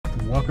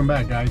Welcome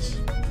back, guys.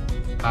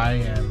 I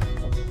am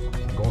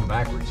going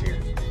backwards here.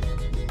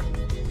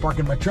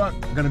 Parking my truck.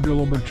 I'm gonna do a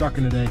little bit of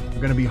trucking today.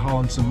 I'm gonna be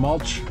hauling some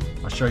mulch.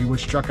 I'll show you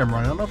which truck I'm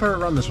running. I don't know if I've ever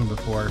run this one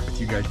before with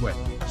you guys with,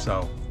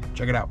 so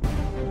check it out.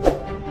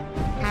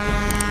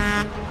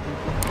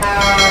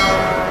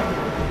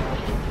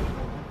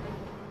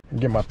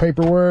 Get my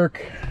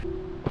paperwork.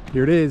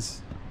 Here it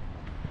is.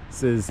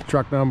 This is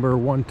truck number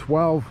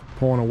 112,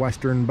 pulling a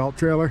Western belt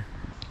trailer.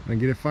 I'm gonna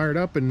get it fired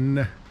up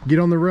and get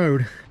on the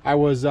road. I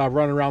was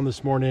running around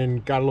this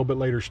morning, got a little bit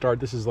later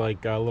start. This is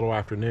like a little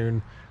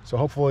afternoon, so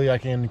hopefully I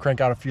can crank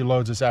out a few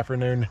loads this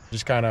afternoon.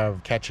 Just kind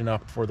of catching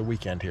up for the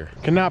weekend here.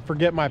 Cannot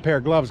forget my pair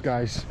of gloves,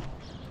 guys,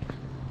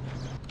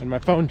 and my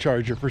phone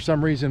charger. For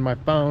some reason my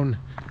phone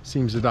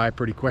seems to die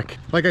pretty quick.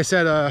 Like I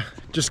said,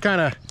 just kind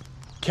of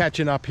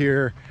catching up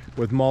here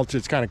with mulch.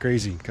 It's kind of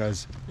crazy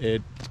because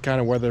it's kind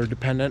of weather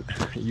dependent.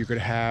 You could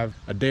have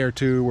a day or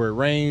two where it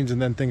rains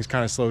and then things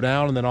kind of slow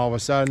down, and then all of a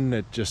sudden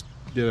it just,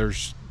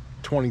 there's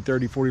 20,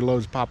 30, 40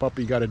 loads pop up.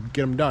 You got to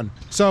get them done.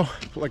 So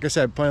like I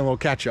said, playing a little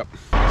catch up.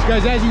 So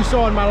guys, as you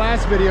saw in my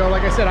last video,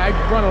 like I said, I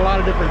run a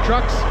lot of different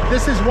trucks.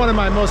 This is one of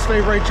my most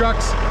favorite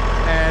trucks,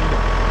 and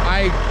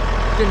I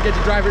didn't get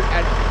to drive it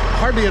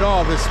hardly at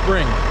all this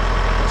spring.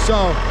 So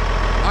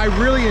I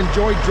really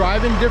enjoy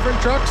driving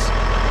different trucks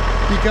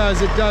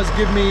because it does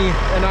give me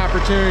an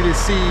opportunity to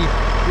see,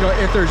 you know,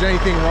 if there's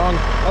anything wrong.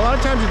 A lot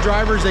of times the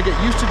drivers, they get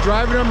used to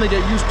driving them, they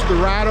get used to the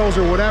rattles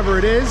or whatever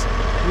it is.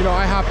 You know,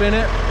 I hop in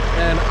it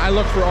and I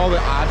look for all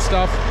the odd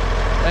stuff,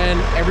 and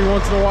every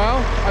once in a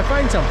while I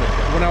find something.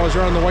 When I was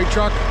running the white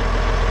truck,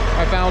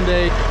 I found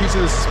a piece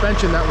of the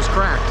suspension that was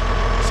cracked.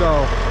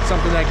 So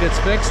something that gets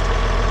fixed,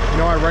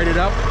 you know, I write it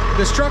up.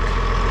 This truck,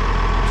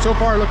 so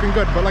far looking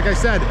good, but like I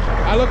said,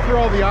 I look for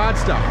all the odd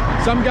stuff.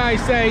 Some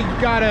guys say you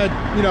gotta,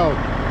 you know,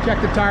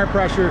 check the tire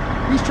pressure.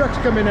 These trucks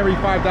come in every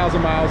 5,000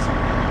 miles,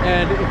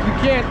 and if you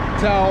can't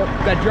tell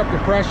that you're up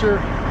to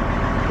pressure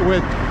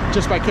with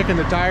just by kicking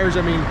the tires,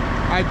 I mean,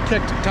 I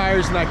kicked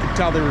tires and I could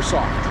tell they were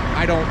soft.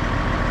 I don't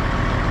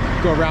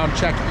go around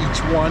check each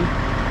one.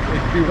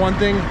 It'd be one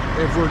thing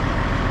if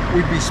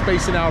we'd be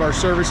spacing out our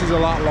services a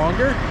lot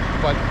longer,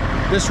 but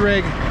this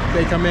rig,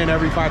 they come in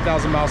every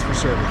 5,000 miles for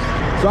service.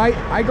 So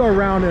I go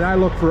around and I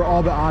look for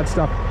all the odd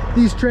stuff.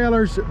 These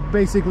trailers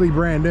basically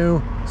brand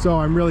new, so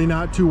I'm really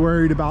not too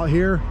worried about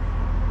here,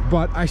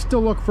 but I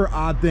still look for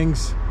odd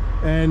things,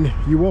 and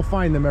you will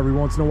find them every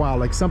once in a while,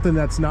 like something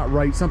that's not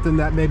right, something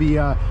that maybe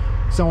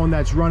someone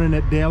that's running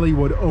it daily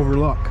would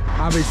overlook.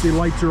 Obviously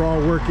lights are all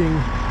working.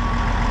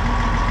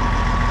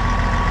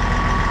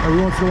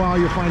 Every once in a while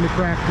you'll find a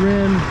cracked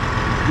rim,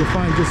 you'll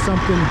find just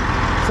something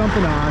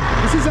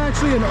odd. This is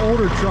actually an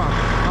older truck.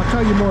 I'll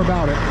tell you more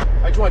about it.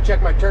 I just want to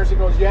check my turn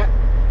signals yet,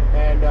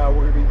 and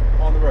we're gonna be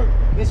on the road.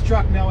 This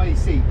truck, no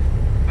AC.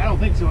 I don't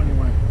think so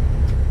anyway.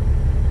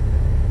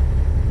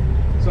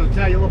 So to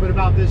tell you a little bit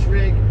about this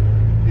rig,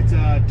 it's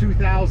a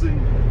 2000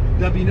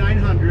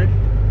 W900,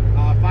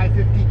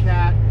 550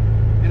 cat.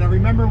 And I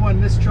remember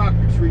when this truck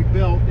was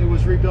rebuilt, it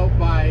was rebuilt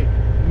by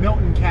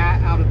Milton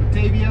Cat out of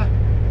Batavia.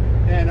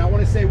 And I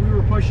want to say we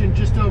were pushing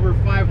just over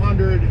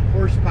 500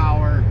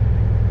 horsepower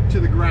to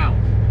the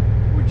ground,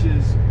 which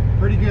is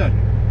pretty good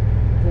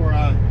for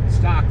a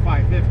stock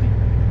 550.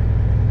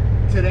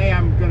 Today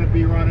I'm going to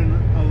be running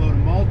a load of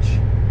mulch,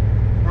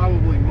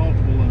 probably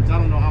multiple loads. I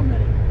don't know how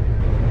many.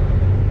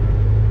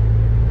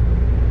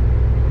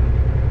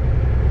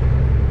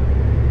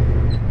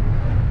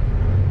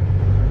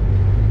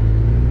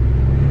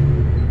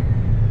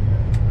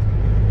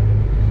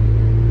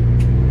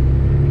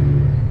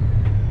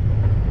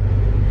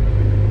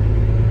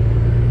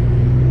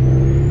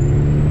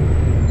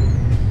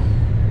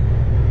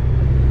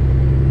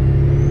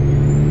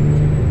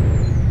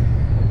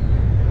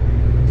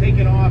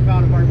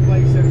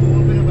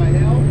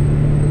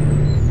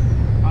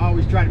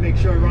 Try to make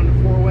sure I run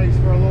the four ways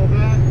for a little bit.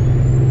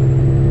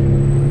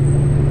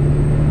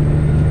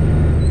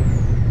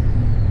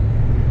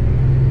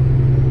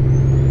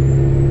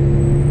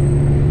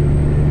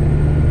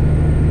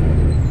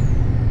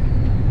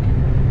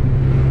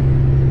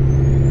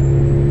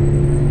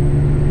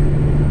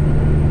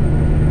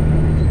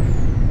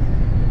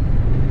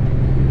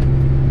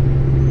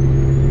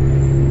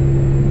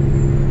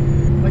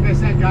 Like I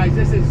said, guys,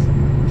 this is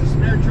a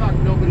spare truck.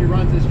 Nobody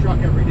runs this truck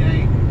every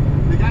day.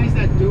 The guys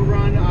that do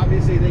run,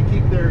 obviously they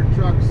keep their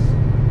trucks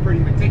pretty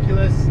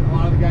meticulous. A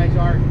lot of the guys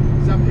are.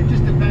 It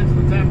just depends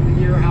on the time of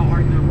the year, how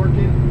hard they're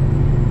working.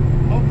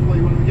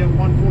 Hopefully when we get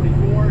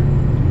 144,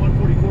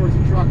 144 is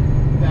a truck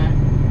that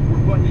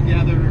we're putting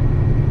together,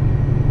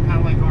 kind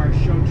of like our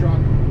show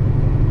truck.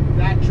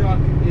 That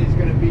truck is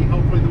going to be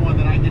hopefully the one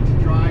that I get to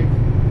drive.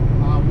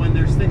 When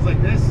there's things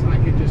like this,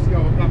 I can just go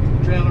up to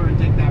the trailer and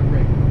take that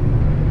rig.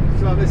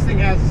 So this thing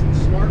has a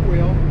smart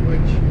wheel,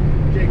 which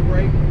Jake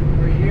brake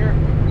right here.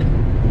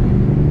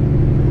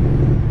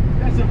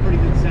 That's a pretty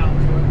good sound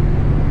to it.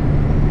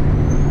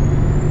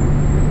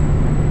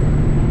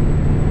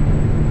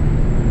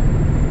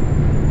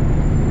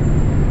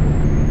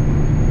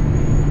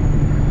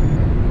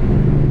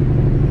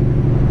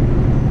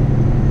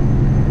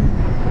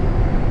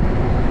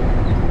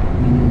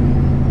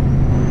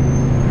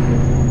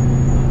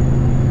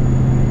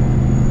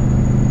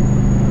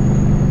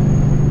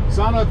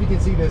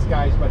 can't see this,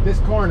 guys, but this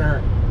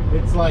corner,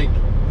 it's like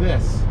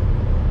this.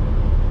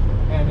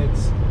 And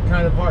it's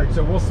kind of hard.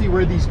 So we'll see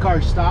where these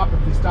cars stop,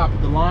 if they stop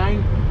at the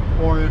line,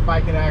 or if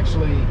I can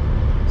actually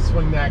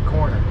swing that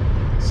corner.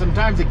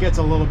 Sometimes it gets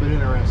a little bit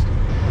interesting.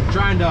 I'm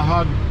trying to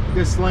hug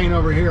this lane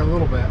over here a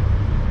little bit.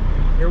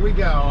 Here we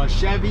go, a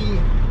Chevy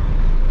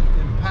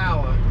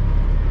Impala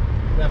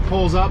that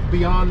pulls up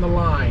beyond the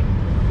line.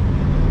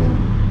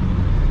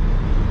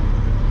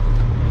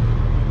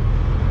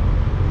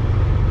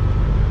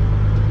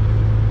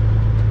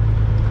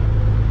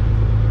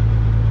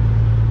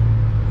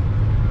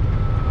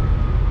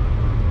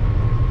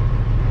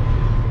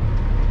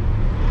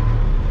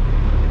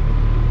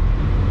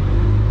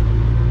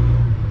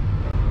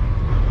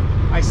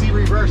 I see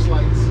reverse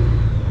lights.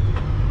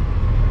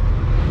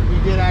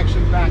 He did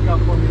actually back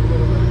up on me a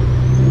little bit.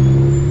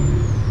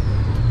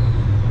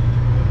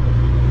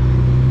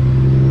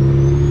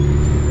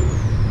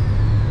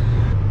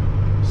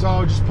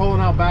 So just pulling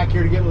out back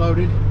here to get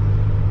loaded.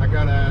 I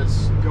gotta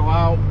go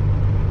out,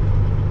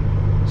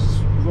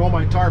 just roll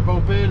my tarp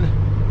open,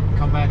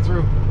 come back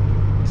through.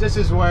 This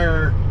is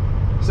where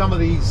some of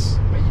these,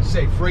 you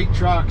say freight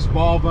trucks,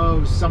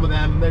 Volvos, some of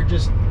them, they're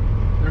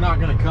not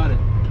gonna cut it.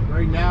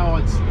 Right now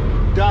it's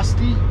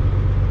dusty,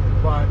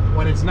 but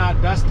when it's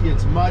not dusty,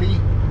 it's muddy.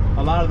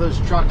 A lot of those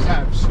trucks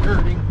have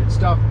skirting and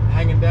stuff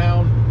hanging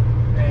down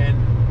and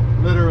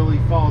literally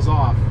falls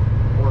off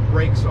or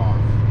breaks off.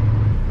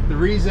 The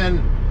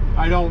reason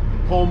I don't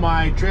pull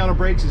my trailer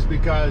brakes is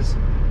because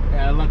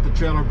I let the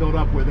trailer build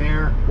up with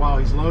air while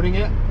he's loading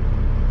it.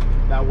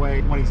 That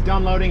way, when he's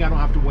done loading, I don't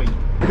have to wait.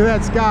 Look at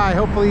that sky.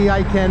 Hopefully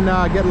I can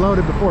get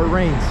loaded before it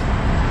rains.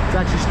 It's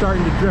actually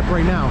starting to drip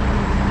right now.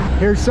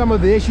 Here's some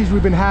of the issues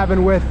we've been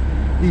having with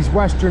these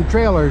Western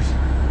trailers.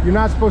 You're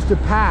not supposed to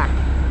pack,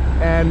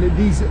 and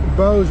these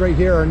bows right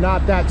here are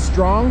not that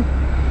strong.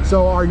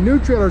 So our new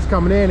trailer's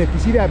coming in. If you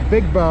see that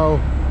big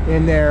bow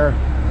in there,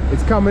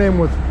 it's coming in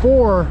with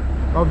 4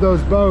 of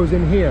those bows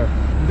in here.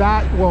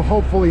 That will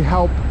hopefully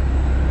help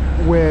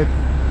with,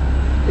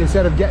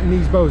 instead of getting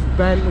these bows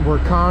bent,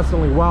 we're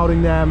constantly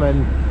welding them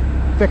and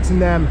fixing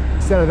them.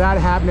 Instead of that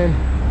happening,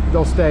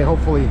 they'll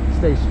hopefully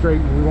stay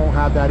straight, and we won't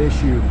have that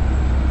issue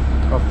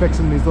of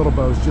fixing these little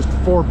bows. Just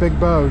 4 big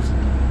bows,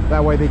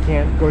 that way they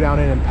can't go down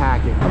in and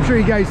pack it. I'm sure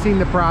you guys seen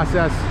the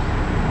process.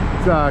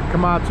 It's a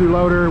Komatsu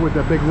loader with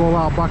a big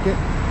rollout bucket.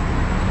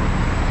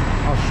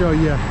 I'll show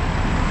you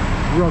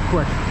real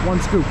quick. 1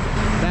 scoop.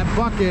 That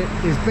bucket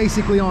is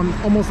basically on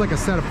almost like a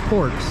set of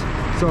forks.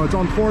 So it's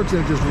on forks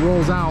and it just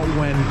rolls out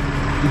when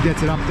he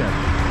gets it up there.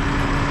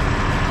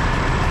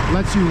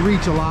 Lets you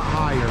reach a lot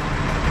higher.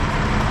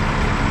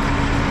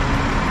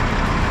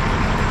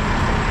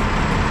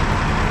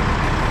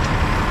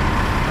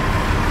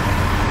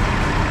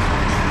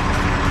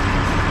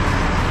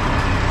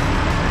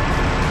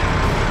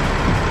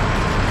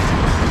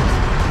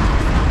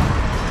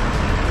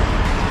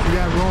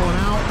 Rolling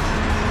out.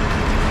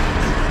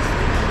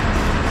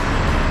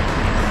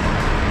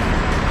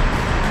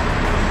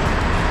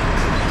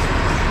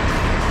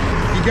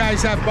 You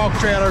guys have bulk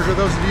trailers, or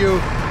those of you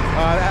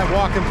that have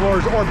walk-in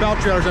floors or belt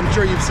trailers, I'm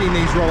sure you've seen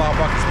these rollout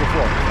buckets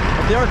before.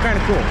 But they are kind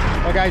of cool.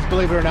 Well, guys,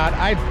 believe it or not,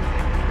 I've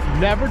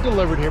never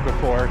delivered here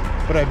before,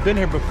 but I've been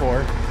here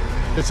before.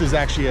 This is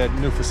actually a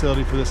new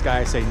facility for this guy.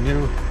 I say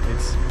new.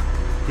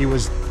 He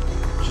was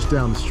just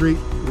down the street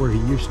where he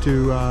used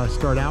to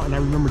start out, and I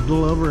remember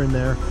delivering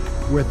there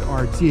with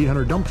our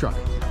T800 dump truck.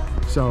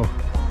 So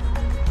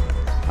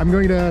I'm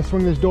going to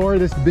swing this door.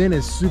 This bin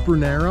is super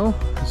narrow,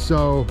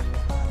 so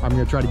I'm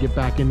going to try to get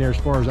back in there as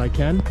far as I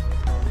can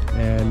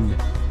and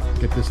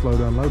get this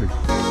load unloaded.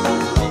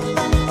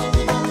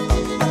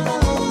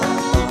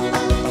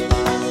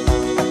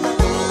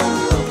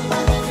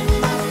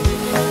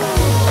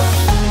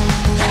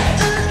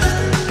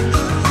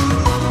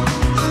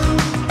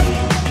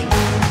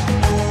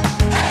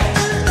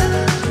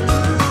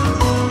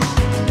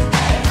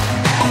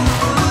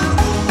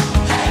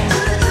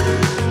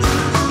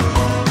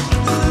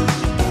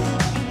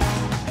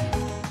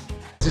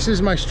 This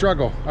is my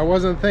struggle. I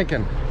wasn't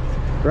thinking,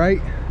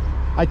 right?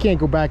 I can't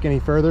go back any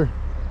further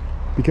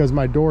because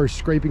my door is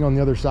scraping on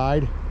the other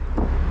side.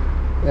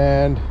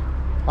 And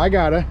I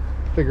gotta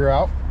figure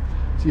out,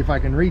 see if I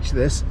can reach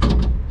this,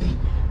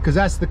 because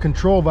that's the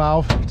control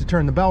valve to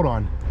turn the belt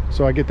on.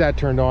 So I get that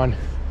turned on.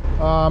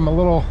 I'm a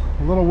little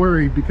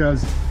worried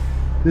because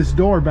this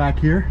door back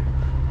here,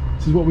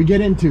 this is what we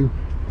get into.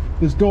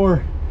 This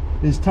door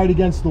is tight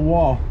against the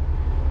wall,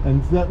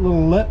 and that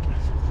little lip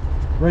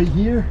right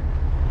here,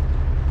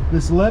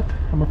 this lip,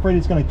 I'm afraid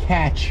it's going to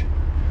catch.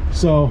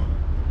 So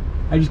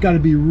I just got to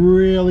be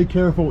really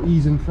careful,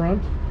 ease in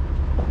front,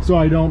 so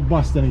I don't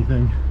bust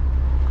anything.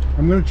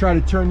 I'm going to try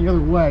to turn the other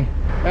way,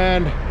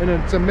 and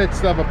it's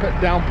amidst of a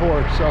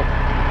downpour, so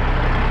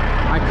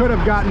I could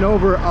have gotten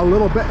over a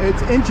little bit.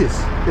 It's inches.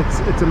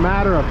 It's a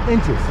matter of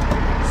inches.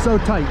 So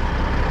tight.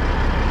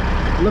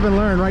 Live and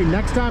learn, right?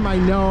 Next time I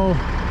know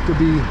to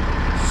be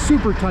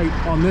super tight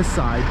on this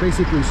side,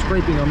 basically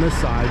scraping on this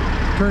side,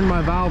 turn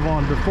my valve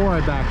on before I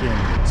back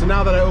in. So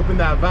now that I opened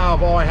that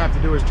valve, all I have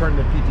to do is turn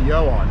the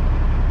PTO on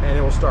and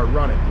it will start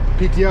running.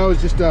 PTO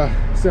is just a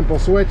simple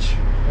switch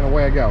and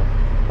away I go.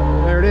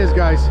 There it is,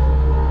 guys.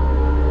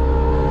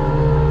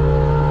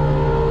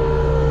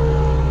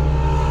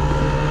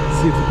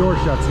 Let's see if the door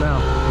shuts now.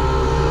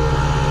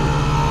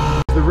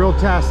 It's the real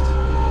test,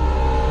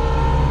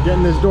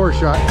 getting this door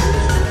shut.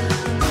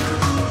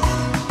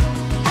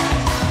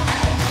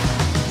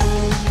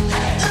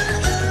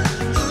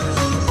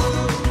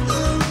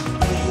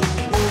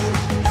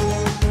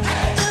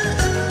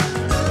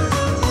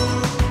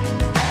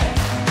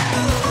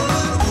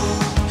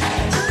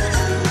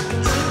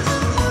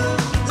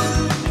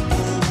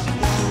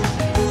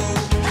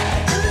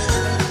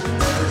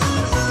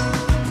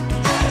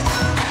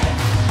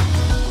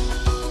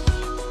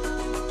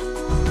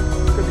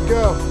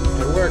 Go.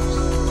 It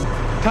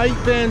works.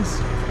 Tight bins,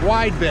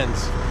 wide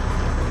bins.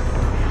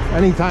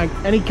 Any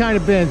kind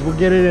of bins, we'll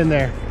get it in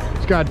there.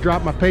 Just gotta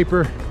drop my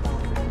paper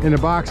in the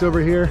box over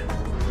here.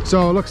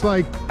 So it looks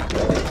like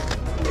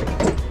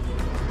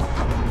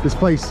this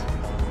place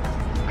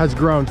has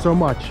grown so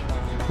much.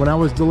 When I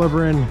was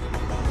delivering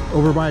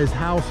over by his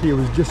house, he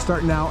was just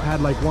starting out,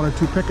 had like 1 or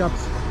 2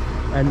 pickups.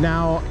 And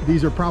now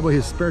these are probably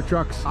his spare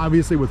trucks.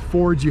 Obviously with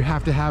Fords, you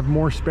have to have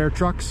more spare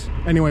trucks.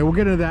 Anyway, we'll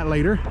get into that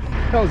later.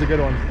 That was a good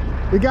one.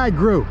 The guy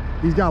grew.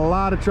 He's got a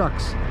lot of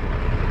trucks.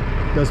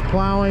 Does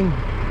plowing,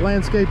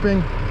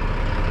 landscaping,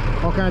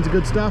 all kinds of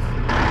good stuff.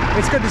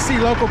 It's good to see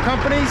local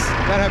companies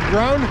that have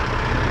grown.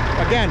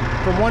 Again,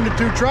 from 1 to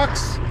 2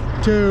 trucks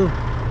to,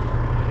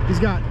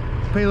 he's got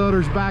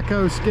payloaders,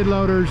 backhoes, skid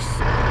loaders,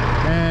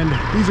 and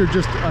these are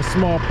just a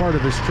small part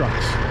of his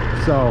trucks.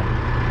 So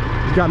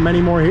he's got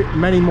many more.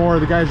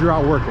 The guys are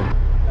out working.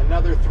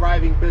 Another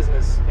thriving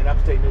business in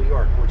upstate New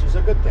York, which is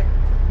a good thing.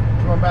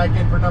 Going back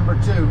in for number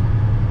 2.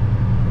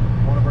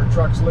 One of our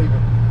trucks leaving.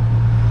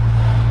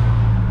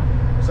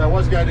 So I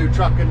was gonna do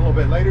trucking a little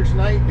bit later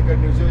tonight. The good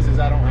news is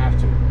I don't have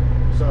to.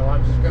 So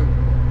I'm just gonna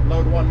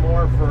load one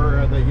more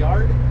for the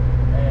yard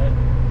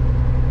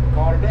and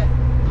call it a day.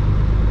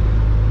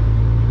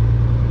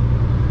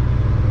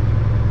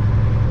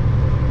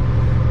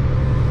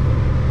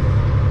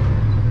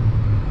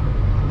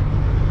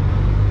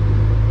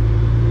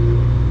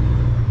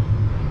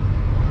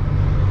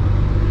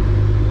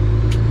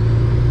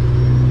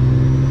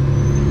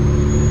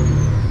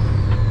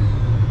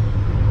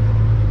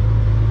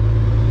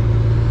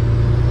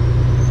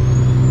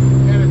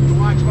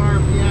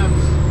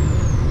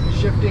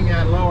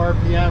 At low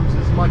RPMs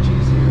is much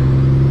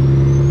easier.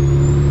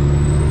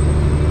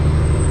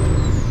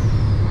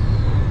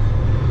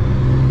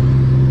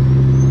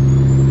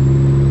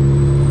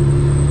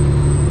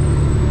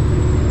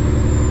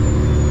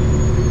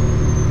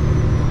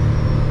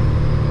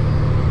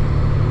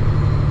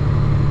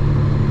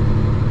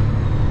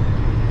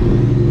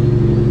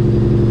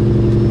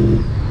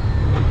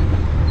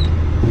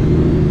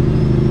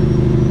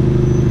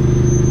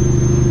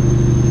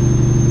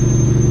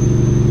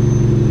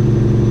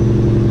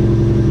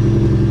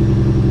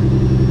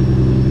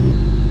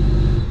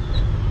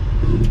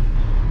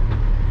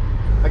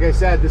 Like I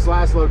said, this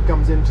last load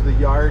comes into the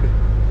yard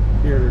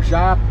here at our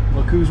shop.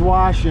 Look who's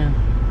washing.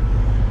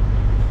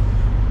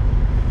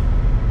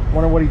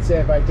 Wonder what he'd say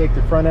if I take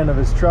the front end of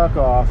his truck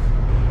off.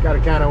 Got to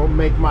kind of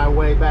make my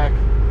way back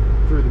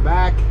through the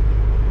back,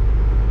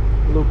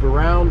 loop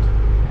around,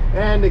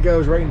 and it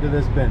goes right into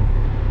this bin.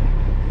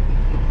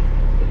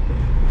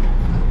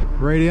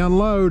 Ready to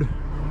unload.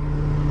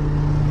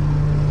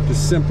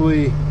 Just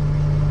simply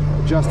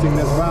adjusting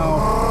this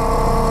valve.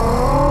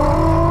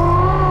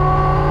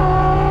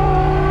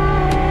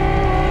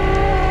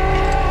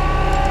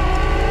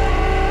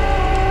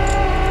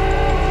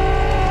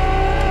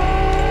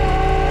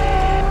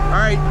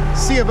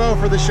 C of O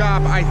for the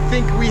shop. I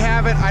think we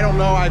have it. I don't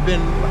know. I've been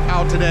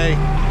out today.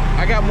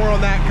 I got more on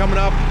that coming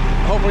up.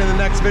 Hopefully in the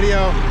next video,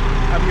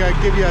 I'm going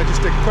to give you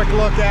just a quick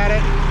look at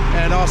it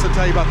and also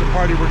tell you about the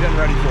party we're getting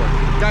ready for.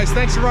 Guys,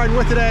 thanks for riding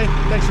with today.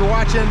 Thanks for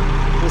watching.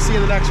 We'll see you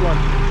in the next one.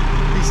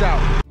 Peace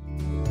out.